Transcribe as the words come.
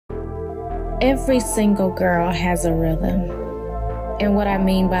Every single girl has a rhythm. And what I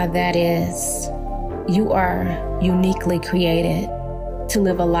mean by that is you are uniquely created to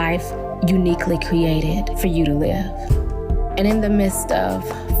live a life uniquely created for you to live. And in the midst of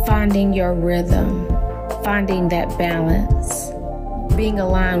finding your rhythm, finding that balance, being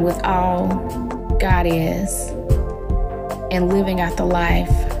aligned with all God is, and living out the life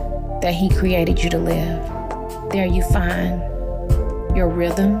that He created you to live, there you find your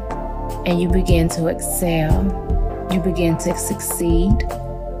rhythm and you begin to excel. You begin to succeed.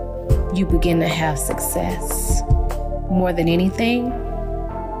 You begin to have success. More than anything,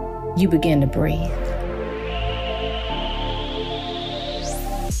 you begin to breathe.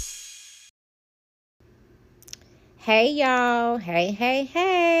 Hey, y'all.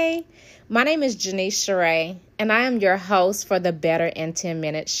 Hey. My name is Janice Sheree, and I am your host for the Better in 10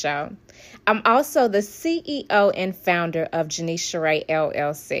 Minutes show. I'm also the CEO and founder of Janice Sheree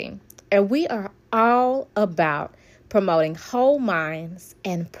LLC, and we are all about promoting whole minds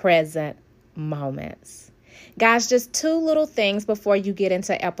and present moments. Guys, just 2 little things before you get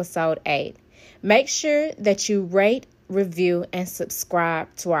into episode 8. Make sure that you rate, review, and subscribe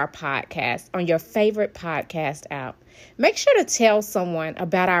to our podcast on your favorite podcast app. Make sure to tell someone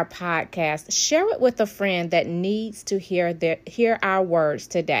about our podcast. Share it with a friend that needs to hear our words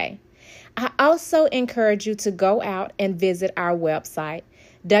today. I also encourage you to go out and visit our website,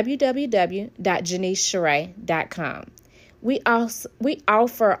 www.janicesheree.com. We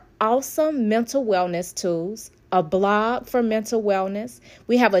offer awesome mental wellness tools, a blog for mental wellness.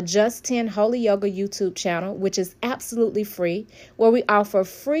 We have a Just 10 Holy Yoga YouTube channel, which is absolutely free, where we offer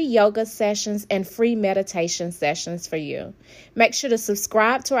free yoga sessions and free meditation sessions for you. Make sure to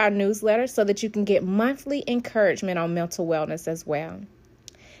subscribe to our newsletter so that you can get monthly encouragement on mental wellness as well.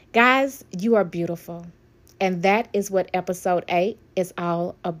 Guys, you are beautiful, and that is what episode 8 is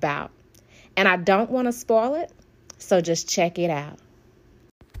all about. And I don't want to spoil it, so just check it out.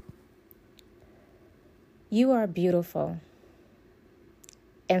 You are beautiful,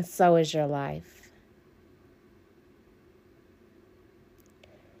 and so is your life.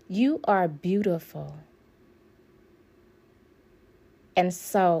 You are beautiful, and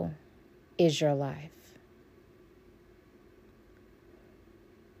so is your life.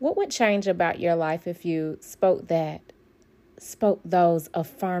 What would change about your life if you spoke those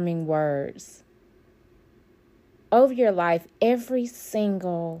affirming words over your life every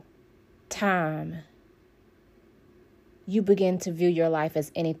single time you begin to view your life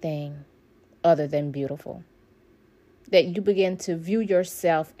as anything other than beautiful? That you begin to view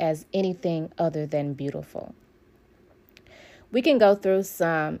yourself as anything other than beautiful. We can go through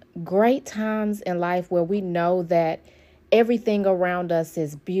some great times in life where we know that everything around us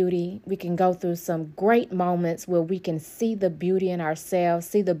is beauty. We can go through some great moments where we can see the beauty in ourselves,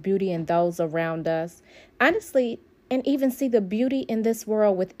 see the beauty in those around us, honestly, and even see the beauty in this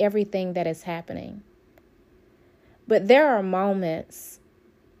world with everything that is happening. But there are moments,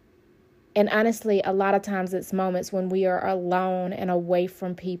 and honestly, a lot of times it's moments when we are alone and away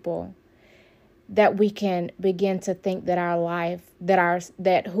from people, that we can begin to think that our life,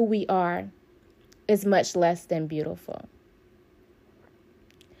 that who we are is much less than beautiful.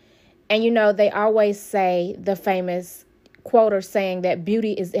 And they always say the famous quote or saying that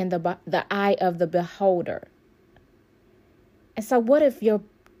beauty is in the eye of the beholder. And so what if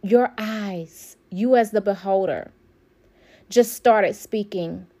your eyes, you as the beholder, just started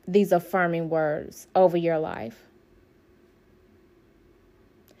speaking these affirming words over your life?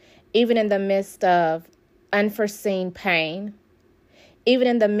 Even in the midst of unforeseen pain, even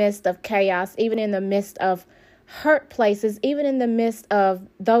in the midst of chaos, even in the midst of hurt places, even in the midst of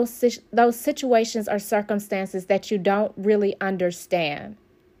those situations or circumstances that you don't really understand.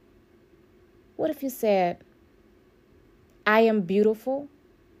 What if you said, I am beautiful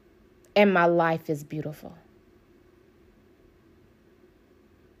and my life is beautiful.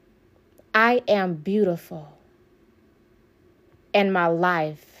 I am beautiful and my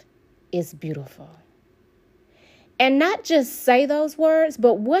life is beautiful. And not just say those words,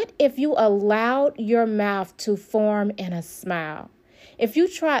 but what if you allowed your mouth to form in a smile? If you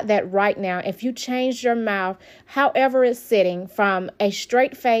tried that right now, if you changed your mouth, however it's sitting, from a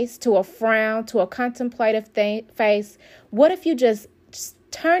straight face to a frown to a contemplative face, what if you just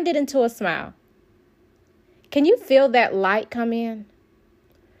turned it into a smile? Can you feel that light come in?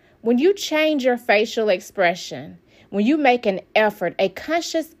 When you change your facial expression, when you make an effort, a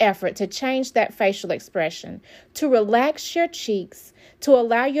conscious effort to change that facial expression, to relax your cheeks, to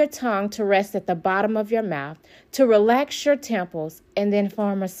allow your tongue to rest at the bottom of your mouth, to relax your temples, and then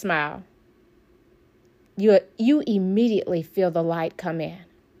form a smile, you immediately feel the light come in.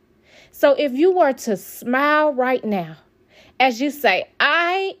 So if you were to smile right now, as you say,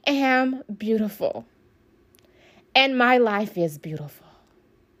 I am beautiful and my life is beautiful.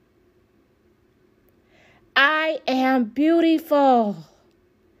 I am beautiful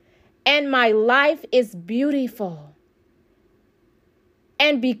and my life is beautiful.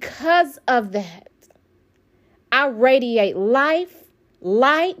 And because of that, I radiate life,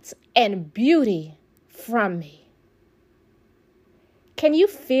 light, and beauty from me. Can you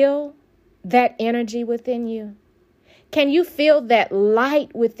feel that energy within you? Can you feel that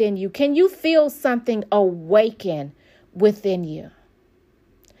light within you? Can you feel something awaken within you?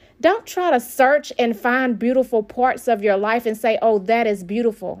 Don't try to search and find beautiful parts of your life and say, oh, that is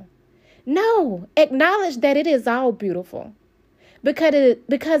beautiful. No, acknowledge that it is all beautiful because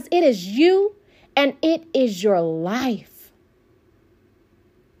it is you and it is your life.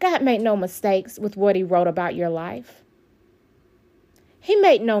 God made no mistakes with what he wrote about your life. He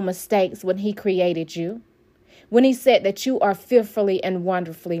made no mistakes when he created you, when he said that you are fearfully and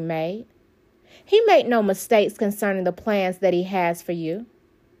wonderfully made. He made no mistakes concerning the plans that he has for you.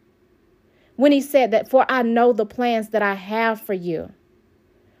 When he said that, for I know the plans that I have for you,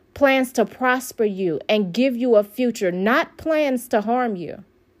 plans to prosper you and give you a future, not plans to harm you.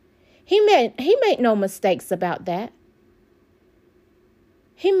 He made no mistakes about that.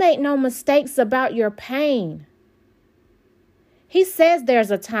 He made no mistakes about your pain. He says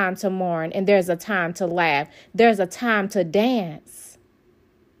there's a time to mourn and there's a time to laugh. There's a time to dance.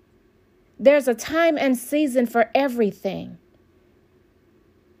 There's a time and season for everything.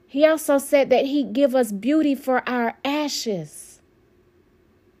 He also said that he'd give us beauty for our ashes.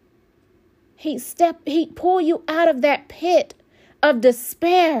 He'd pull you out of that pit of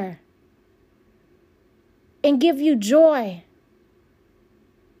despair and give you joy.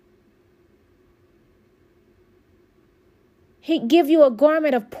 He'd give you a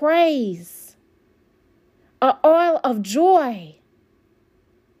garment of praise, an oil of joy.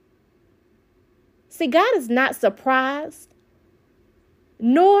 See, God is not surprised,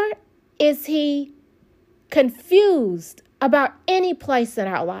 nor is he confused about any place in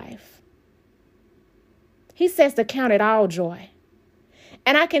our life. He says to count it all joy.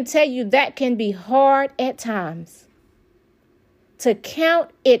 And I can tell you that can be hard at times, to count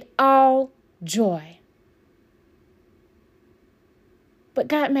it all joy. But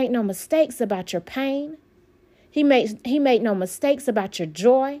God made no mistakes about your pain. He made no mistakes about your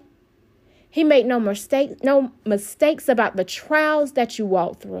joy. He made no mistakes about the trials that you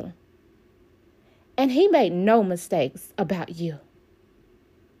walked through. And he made no mistakes about you.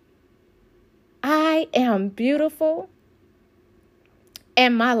 I am beautiful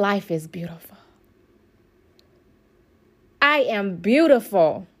and my life is beautiful. I am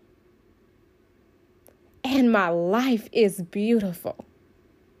beautiful and my life is beautiful.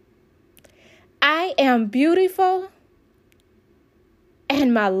 I am beautiful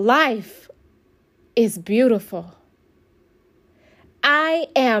and my life is beautiful. I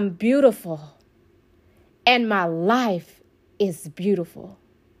am beautiful and my life is beautiful.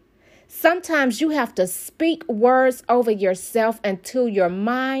 Sometimes you have to speak words over yourself until your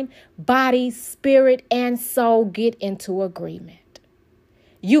mind, body, spirit, and soul get into agreement.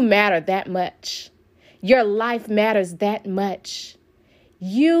 You matter that much. Your life matters that much.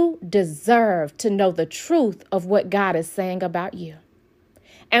 You deserve to know the truth of what God is saying about you.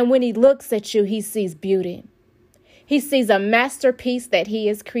 And when he looks at you, he sees beauty. He sees a masterpiece that he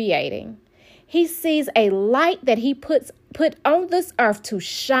is creating. He sees a light that he put on this earth to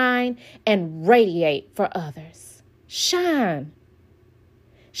shine and radiate for others. Shine.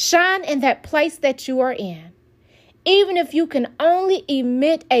 Shine in that place that you are in. Even if you can only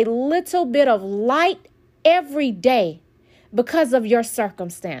emit a little bit of light every day because of your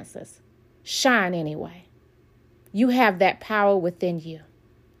circumstances, shine anyway. You have that power within you.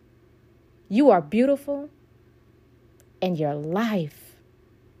 You are beautiful and your life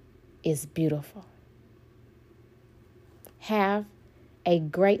is beautiful. Have a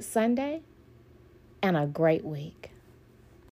great Sunday and a great week.